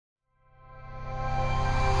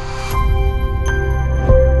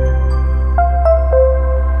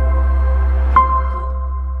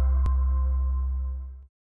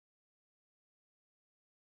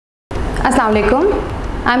Assalamu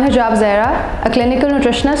alaikum. I'm Hijab Zehra, a clinical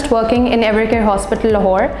nutritionist working in Evercare Hospital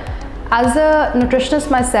Lahore. As a nutritionist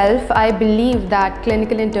myself, I believe that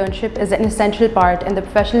clinical internship is an essential part in the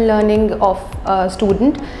professional learning of a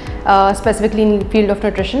student, specifically in the field of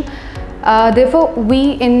nutrition. Therefore,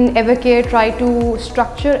 we in Evercare try to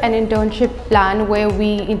structure an internship plan where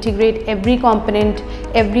we integrate every component,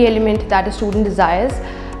 every element that a student desires.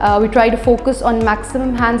 We try to focus on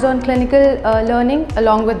maximum hands-on clinical learning,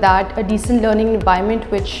 along with that a decent learning environment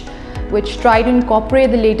which try to incorporate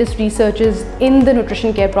the latest researches in the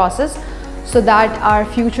nutrition care process so that our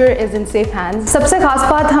future is in safe hands. सबसे खास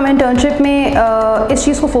बात हम internship में इस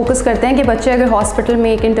चीज़ को focus करते हैं कि बच्चे अगर हॉस्पिटल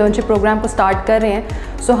में एक इंटर्नशिप प्रोग्राम को स्टार्ट कर रहे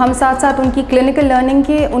हैं सो हम साथ साथ उनकी क्लिनिकल लर्निंग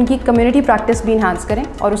के उनकी कम्युनिटी प्रैक्टिस भी इन्हांस करें,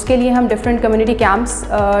 और उसके लिए हम different community camps,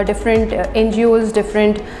 different NGOs,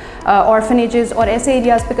 different orphanages और ऐसे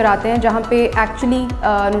एरियाज़ पे कराते हैं जहाँ पे actually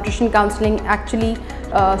nutrition counselling actually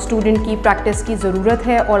student की प्रैक्टिस की ज़रूरत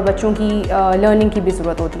है और बच्चों की लर्निंग की भी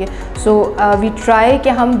ज़रूरत होती है. सो वी ट्राई कि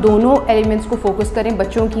हम दोनों एलिमेंट्स को फोकस करें,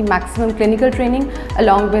 बच्चों की maximum clinical training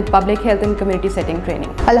along with public health and community setting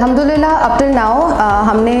training. अल्हम्दुलिल्लाह अप टिल नाउ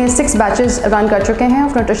हमने 6 बैचेस रन कर चुके हैं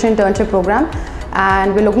of nutrition internship programme,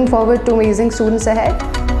 and we looking forward to amazing students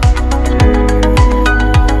ahead.